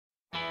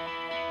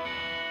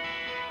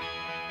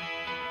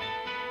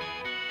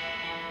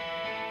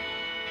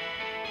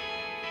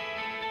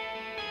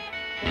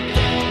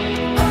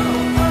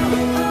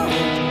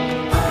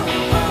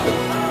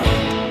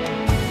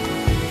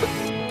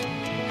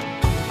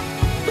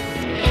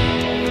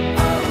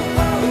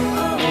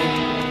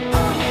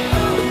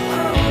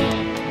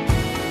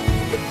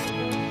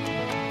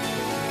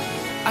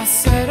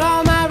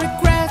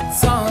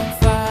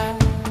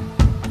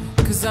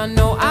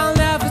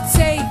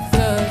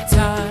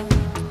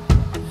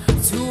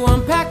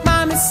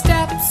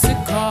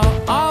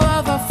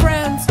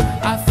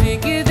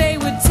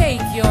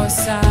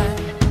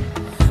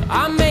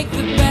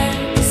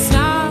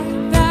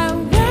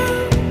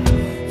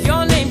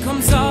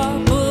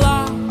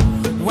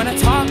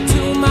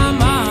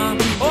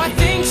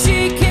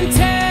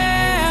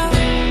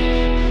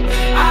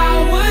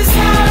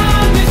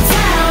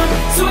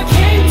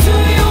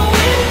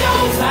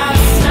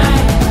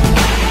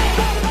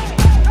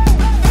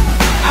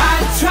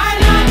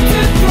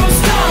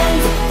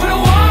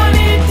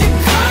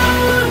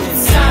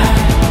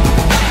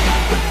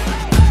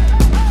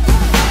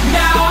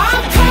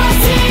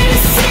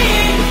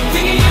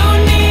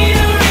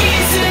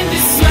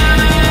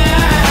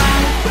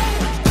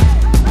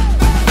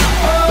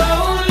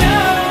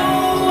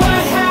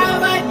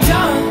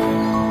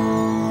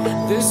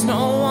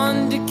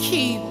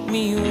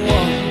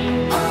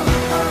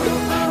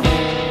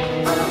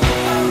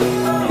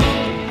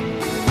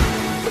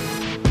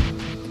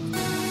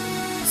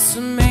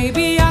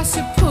maybe I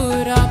should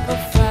put up a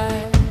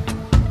fight.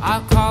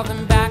 I'll call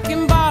them back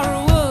and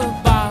borrow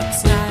a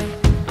box night,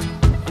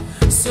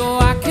 so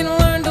I can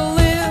learn to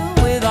live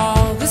with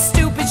all the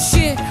stupid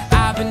shit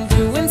I've been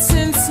doing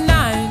since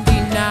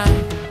 '99.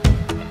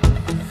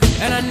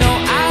 And I know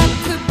I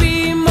could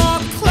be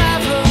more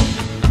clever,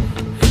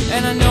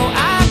 and I know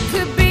I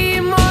could be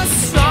more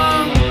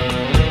strong,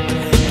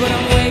 but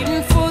I'm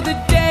waiting for the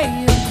day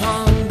to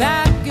come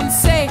back and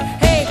say,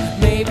 hey,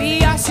 maybe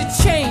I should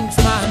change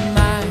my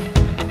mind.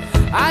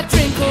 I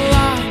drink a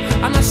lot,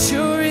 I'm not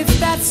sure if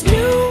that's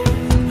new,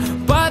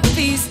 but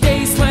these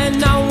days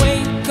when I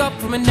wake up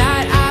from a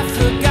night I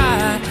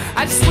forgot,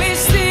 I just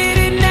wish that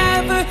it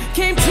never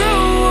came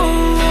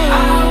true.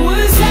 I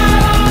was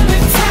out on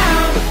the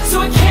town, so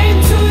I came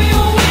to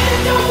your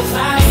window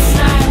last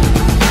night.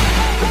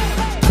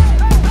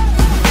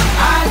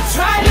 I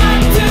tried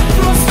not to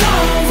throw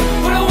stones,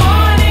 but I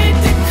wanted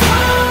to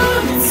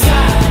come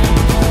inside.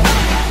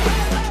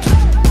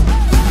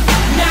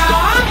 Now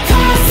I'm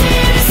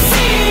causing a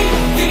scene,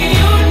 thinking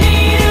you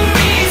need a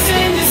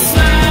reason to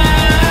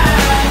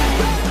smile.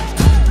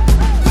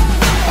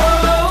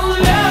 Oh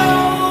no,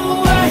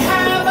 what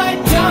have I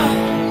done?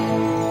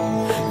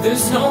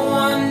 There's no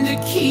one to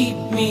keep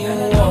me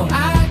warm. I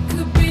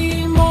could be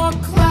more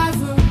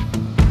clever,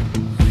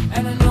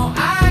 and I know I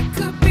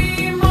could be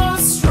more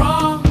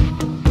strong,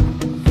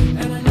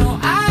 and I know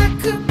I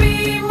could be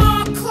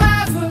more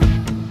clever,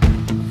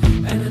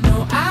 and I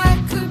know I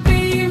could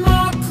be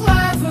more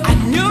clever. I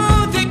knew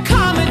there'd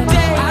come a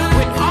day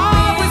when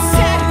all was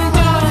said and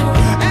done,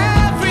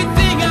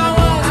 everything I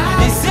was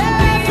is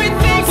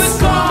everything was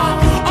gone.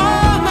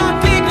 All my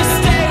big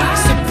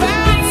mistakes are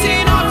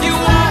bouncing off you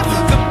all.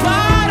 The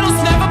bottles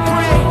never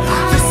break,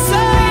 the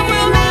sun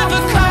will never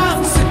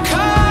come, so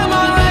come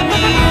on, let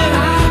me in.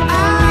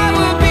 I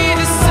will be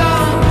the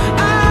sun,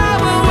 I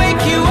will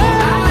wake you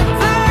up.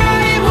 I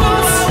am who I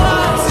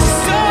was,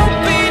 just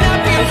open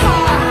up your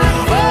heart,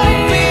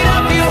 open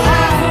up your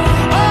heart,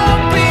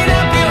 open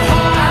up your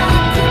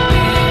heart.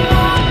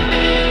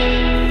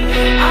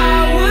 I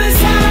was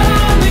out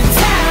on the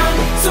town,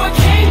 so I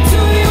came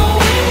to your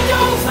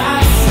window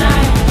last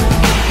night.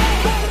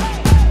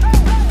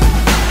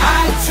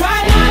 I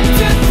tried not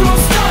to throw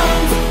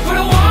stones, but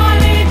I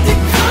wanted to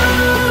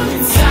come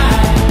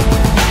inside.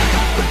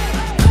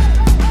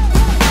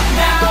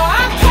 Now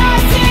I'm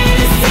causing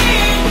a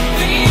scene,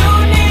 thinking you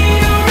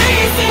need a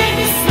reason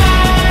to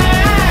smile.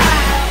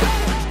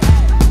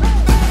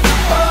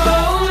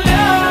 Oh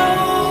no,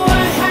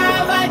 what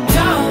have I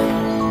done?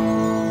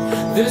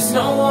 There's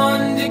no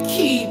one to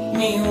keep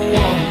me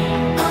warm.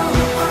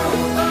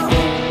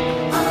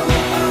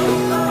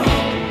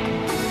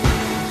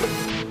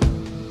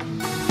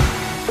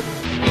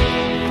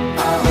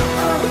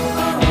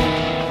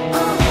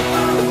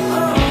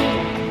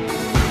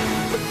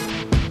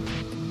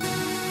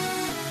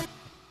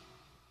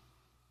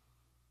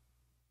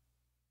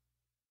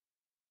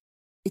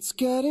 It's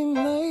getting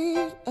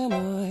late and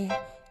I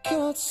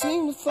cannot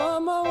seem to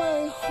find my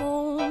way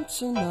home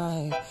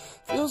tonight.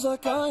 Feels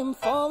like I am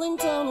falling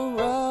down a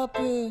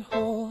rabbit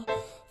hole,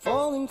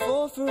 falling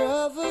for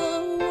forever,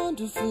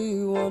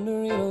 wonderfully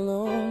wandering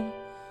alone.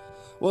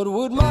 What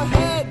would my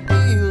head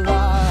be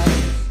like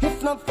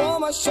if not for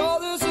my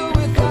shoulders or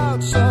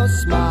without your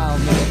smile?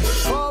 May it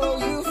follow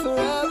you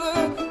forever,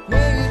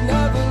 may it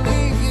never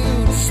leave you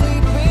to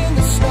sleep in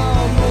the snow.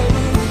 May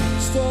we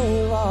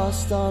stay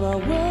lost on our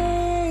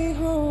way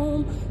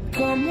home.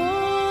 Come on,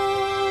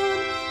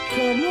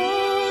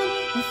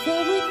 with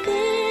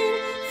everything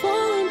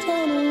falling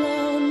down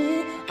around me,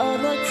 I'd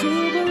like to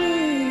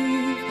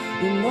believe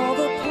in all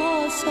the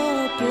possibilities.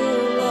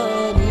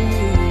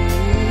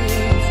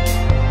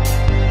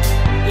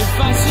 If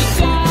I should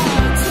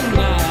die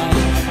tonight,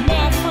 may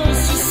I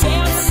first just say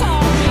I'm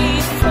sorry,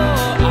 for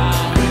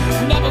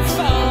I never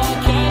felt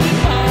like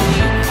anybody.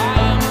 I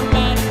am a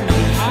man of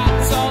many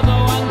hats,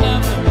 although I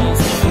never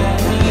missed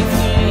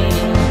anything.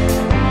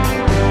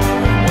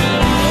 When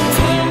I am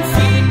 10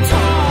 feet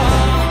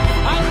tall,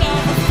 I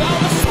never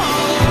felt as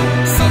small.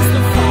 Since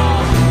the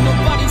fall,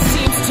 nobody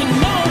seems to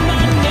know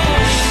my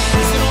name,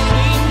 so don't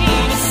leave me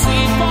to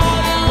sleep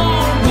all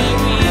alone. May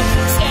we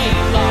stay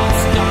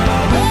lost on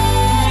our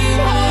way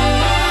home.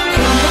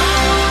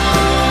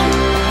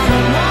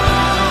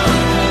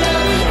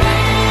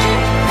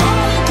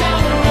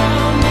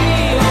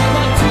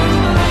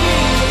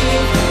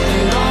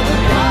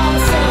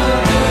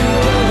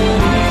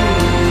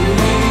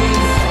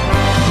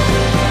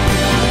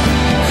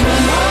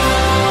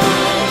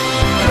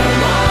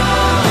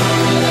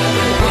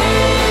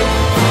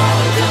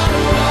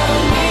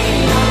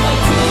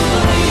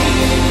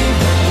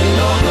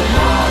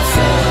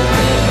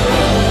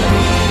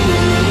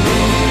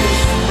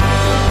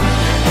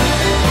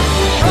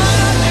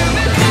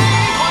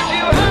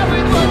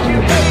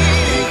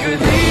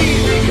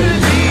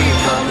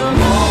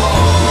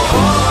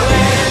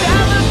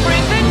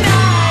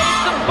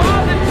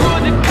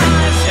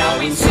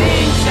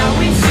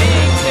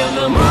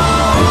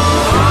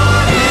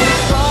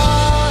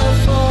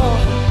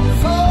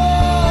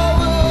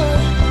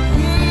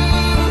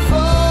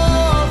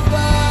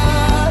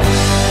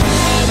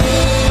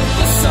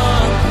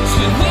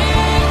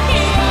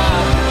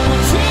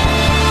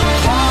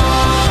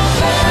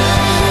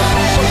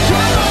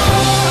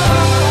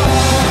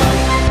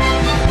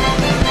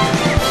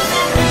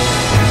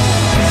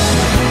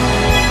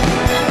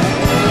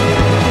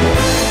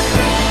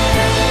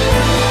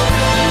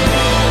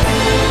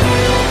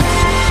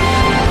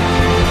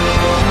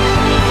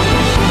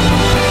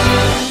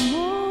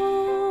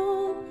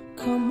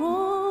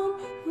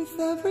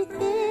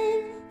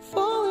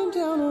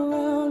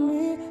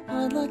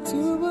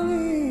 to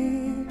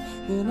believe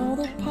in all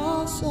the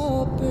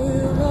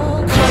possibilities.